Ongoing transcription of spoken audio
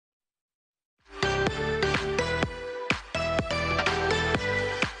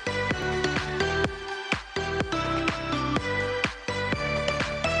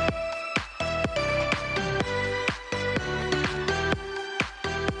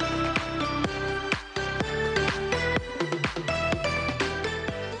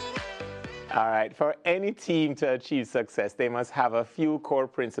All right. For any team to achieve success, they must have a few core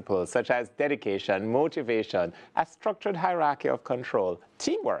principles, such as dedication, motivation, a structured hierarchy of control,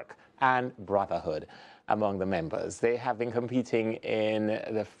 teamwork, and brotherhood among the members. They have been competing in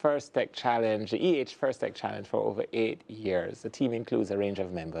the First Tech Challenge, the EH First Tech Challenge, for over 8 years. The team includes a range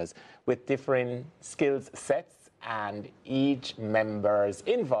of members with different skills sets, and each member's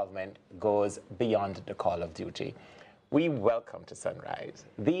involvement goes beyond the call of duty. We welcome to Sunrise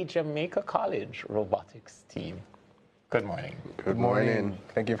the Jamaica College Robotics team. Good morning. Good morning.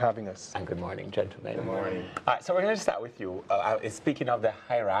 Thank you for having us. And good morning, gentlemen. Good morning. All right, so we're going to start with you. Speaking of the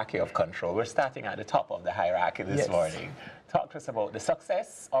hierarchy of control, we're starting at the top of the hierarchy this morning. Talk to us about the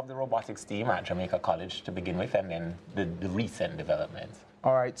success of the robotics team at Jamaica College to begin with, and then the recent developments.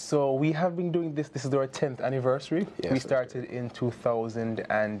 All right, so we have been doing this. This is our 10th anniversary. Yes, we started in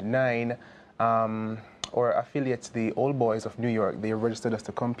 2009. Our affiliates, the Old Boys of New York, they registered us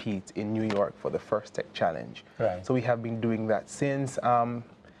to compete in New York for the First Tech Challenge. Right. So we have been doing that since.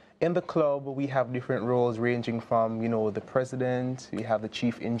 In the club, we have different roles ranging from, you know, the president, we have the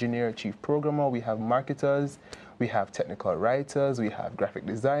chief engineer, chief programmer, we have marketers, we have technical writers, we have graphic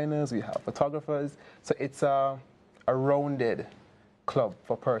designers, we have photographers. So it's a rounded club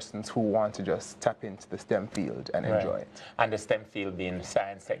for persons who want to just tap into the STEM field and enjoy it. And the STEM field being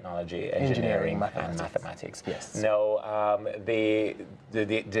science, technology, engineering and mathematics. Yes. Now, the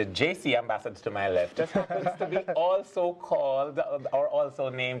JC ambassador to my left just happens to be also called or also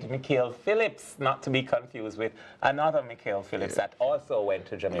named Mikhail Phillips, not to be confused with another Mikhail Phillips that also went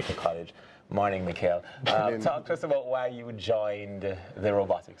to Jamaica College. Morning, Mikhail. Talk to us about why you joined the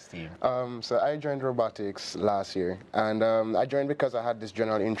robotics team. So I joined robotics last year, and I joined because I had this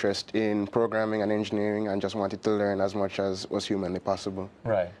general interest in programming and engineering and just wanted to learn as much as was humanly possible.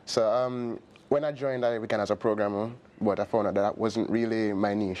 Right. So when I joined, I began as a programmer, but I found out that wasn't really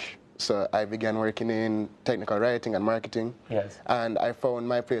my niche. So I began working in technical writing and marketing. Yes. And I found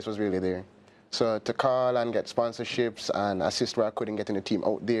my place was really there. So to call and get sponsorships and assist where I could in getting the team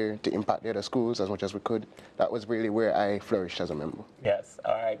out there to impact the other schools as much as we could, that was really where I flourished as a member. Yes.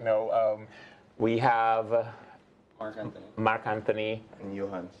 All right. Now, we have Mark Anthony and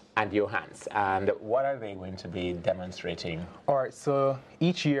Johannes. And what are they going to be demonstrating? All right, so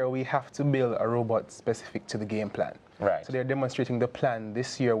each year we have to build a robot specific to the game plan. Right. So they're demonstrating the plan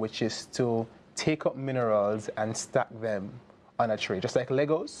this year, which is to take up minerals and stack them on a tray, just like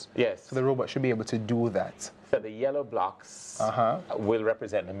Legos. Yes. So the robot should be able to do that. So the yellow blocks will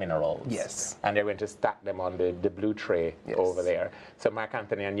represent the minerals. Yes. And they're going to stack them on the blue tray over there. So Mark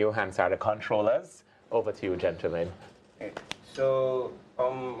Anthony and Johannes are the controllers. Over to you, gentlemen. Okay. So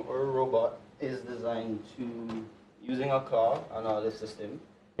our robot is designed to, using a claw and all the system,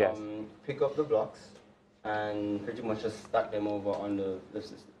 pick up the blocks and pretty much just stack them over on the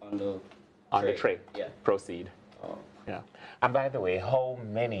tray. Yeah. Proceed. Yeah. And by the way, how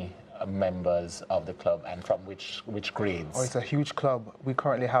many members of the club and from which grades? Oh, it's a huge club. We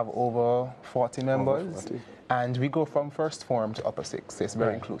currently have over 40 members. Over 40. And we go from first form to upper six. So it's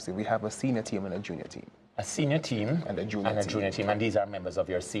very inclusive. We have a senior team and a junior team. A senior team and a junior team. And these are members of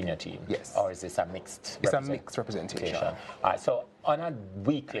your senior team? Yes. Or is this a mixed It's a mixed representation. All right, so on a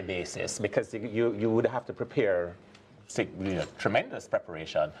weekly basis, because you would have to prepare tremendous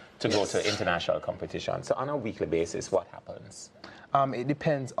preparation to go to international competition. So on a weekly basis, what happens? It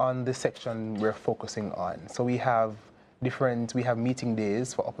depends on the section we're focusing on. So we have meeting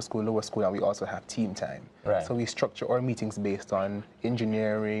days for upper school, lower school, and we also have team time. Right. So we structure our meetings based on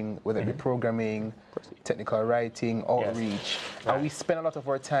engineering, whether it be programming, technical writing, outreach. And we spend a lot of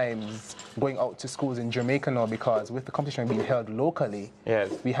our times going out to schools in Jamaica now because with the competition being held locally,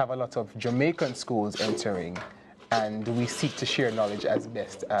 we have a lot of Jamaican schools entering. And we seek to share knowledge as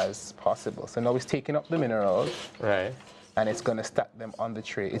best as possible. So now it's taking up the minerals, and it's going to stack them on the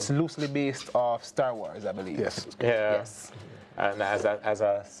tray. It's loosely based off Star Wars, I believe. Yes. Yeah. Yes. And as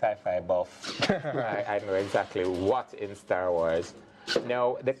a sci-fi buff, I know exactly what in Star Wars.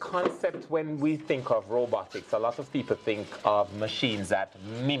 Now, the concept when we think of robotics, a lot of people think of machines that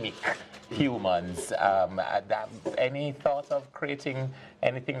mimic humans. Any thought of creating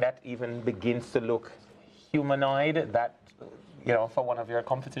anything that even begins to look humanoid, that, you know, for one of your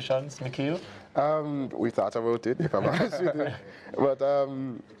competitions, Mikhail? We thought about it, if I'm honest with you.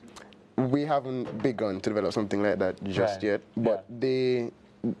 But we haven't begun to develop something like that just yet. But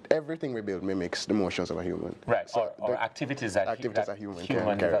everything we build mimics the motions of a human. Right, so or activities that a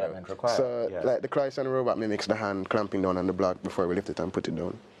human development requires. So like the Chrysler robot mimics the hand clamping down on the block before we lift it and put it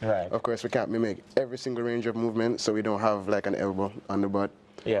down. Right. Of course, we can't mimic every single range of movement, so we don't have like an elbow on the butt.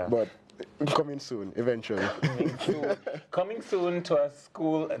 Yeah. But Coming soon, eventually. Coming soon to a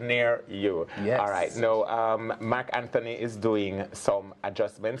school near you. Yes. All right. Now, Mark Anthony is doing some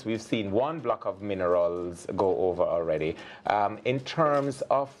adjustments. We've seen one block of minerals go over already. In terms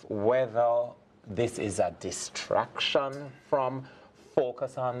of whether this is a distraction from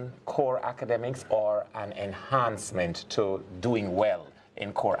focus on core academics or an enhancement to doing well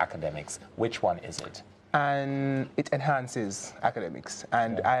in core academics, which one is it? And it enhances academics.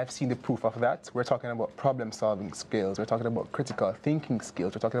 And I have seen the proof of that. We're talking about problem-solving skills. We're talking about critical thinking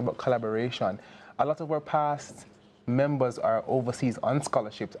skills. We're talking about collaboration. A lot of our past members are overseas on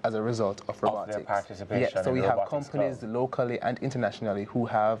scholarships as a result of robotics. Of their participation Yeah, so we in have Robotics companies Club. locally and internationally who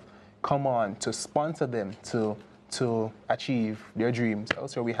have come on to sponsor them to achieve their dreams.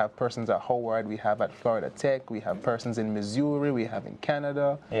 Also, we have persons at Howard, we have at Florida Tech, we have persons in Missouri, we have in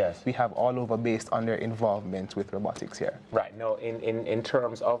Canada. Yes. We have all over based on their involvement with robotics here. Right. No, in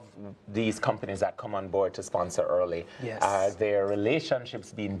terms of these companies that come on board to sponsor early, Yes. are their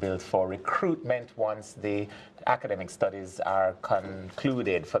relationships being built for recruitment once the academic studies are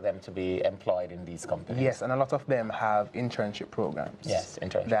concluded for them to be employed in these companies? Yes, and a lot of them have internship programs. Yes,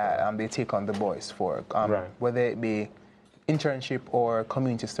 internship that they take on the boys for, Right. whether it be internship or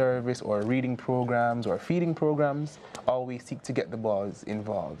community service or reading programs or feeding programs. Always seek to get the boys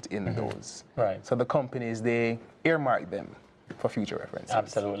involved in those. Right. So the companies, they earmark them for future references.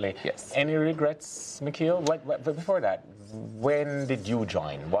 Absolutely. Yes. Any regrets, Mikhail? But before that, when did you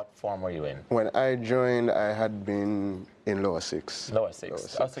join? What form were you in? When I joined, I had been in lower six. Lower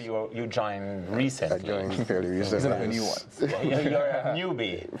six. Oh, so you joined recently. I joined fairly These are recently. the new ones. You're a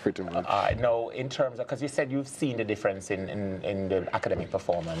newbie. Pretty much. No, in terms of, because you said you've seen the difference in the academic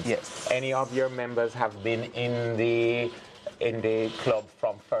performance. Yes. Any of your members have been in the club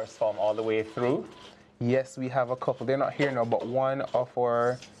from first form all the way through? Yes, we have a couple. They're not here now, but one of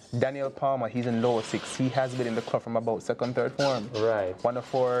our, Daniel Palmer, he's in lower six. He has been in the club from about second, third form. Right. One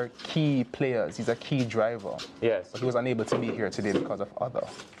of our key players. He's a key driver. Yes. But he was unable to be here today because of other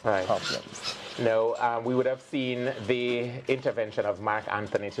Right. problems. No, we would have seen the intervention of Mark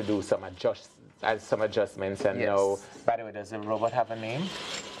Anthony to do some adjustments. And Yes. no, by the way, does the robot have a name?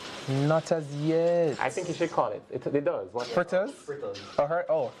 Not as yet. I think you should call it. It does. What? Fritters? Fritters.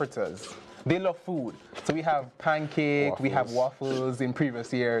 Fritters. They love food. So we have pancake, we have waffles in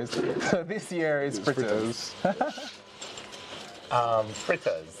previous years. So this year is fritters.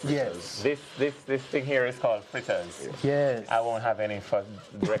 Fritters. Yes. This thing here is called fritters. Yes. I won't have any for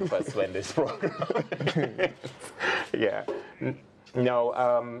breakfast when this program. Yeah.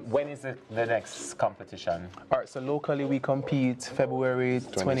 No. When is the next competition? All right, so locally we compete February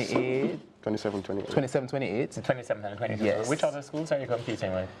 28, 27, 28. 27, 28. 27th and 28th. Yes. Which other schools are you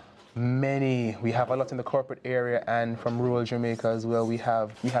competing with? Many. We have a lot in the corporate area and from rural Jamaica as well. We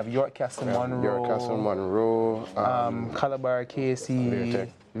have York Castle, Monroe, York Castle, Monroe, Calabar, KC,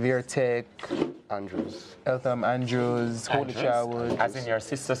 Veertech, Andrews. Eltham, Andrews, Holy Sherwood. As in your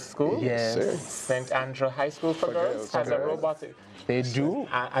sister's school? Yes. Sir. St. Andrew High School for Girls has a robotic. They do.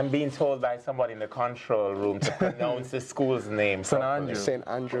 I'm being told by somebody in the control room to pronounce the school's name. St. properly. Andrew. St.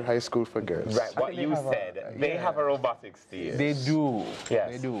 Andrew High School for Girls. Right, what think they you have said. They have a robotics team. They do.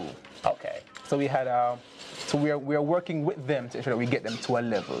 Yes. They do. Okay. So we had so we are working with them to ensure that we get them to a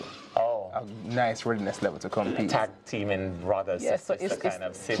level, Oh. a nice readiness level to compete. Tag team and brothers, Yes, so sisters, kind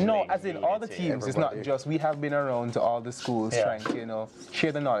of sibling no, as in all the unity. teams. It's not just we have been around to all the schools Yeah. trying to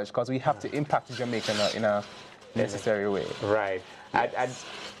share the knowledge because we have to impact Jamaica in a necessary way. Right.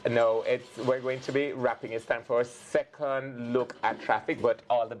 No, we're going to be wrapping. It's time for a second look at traffic, but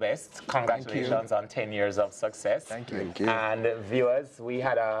all the best. Congratulations on 10 years of success. Thank you. Thank you. And viewers, we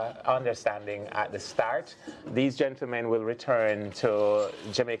had an understanding at the start. These gentlemen will return to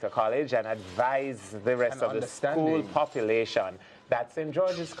Jamaica College and advise the rest of the school population that St.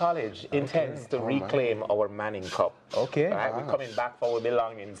 George's College intends to reclaim our Manning Cup. Okay. All right, we're coming back for our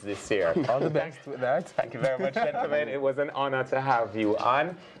belongings this year. All the best with that. Thank you very much, gentlemen. It was an honor to have you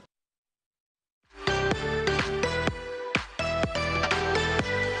on.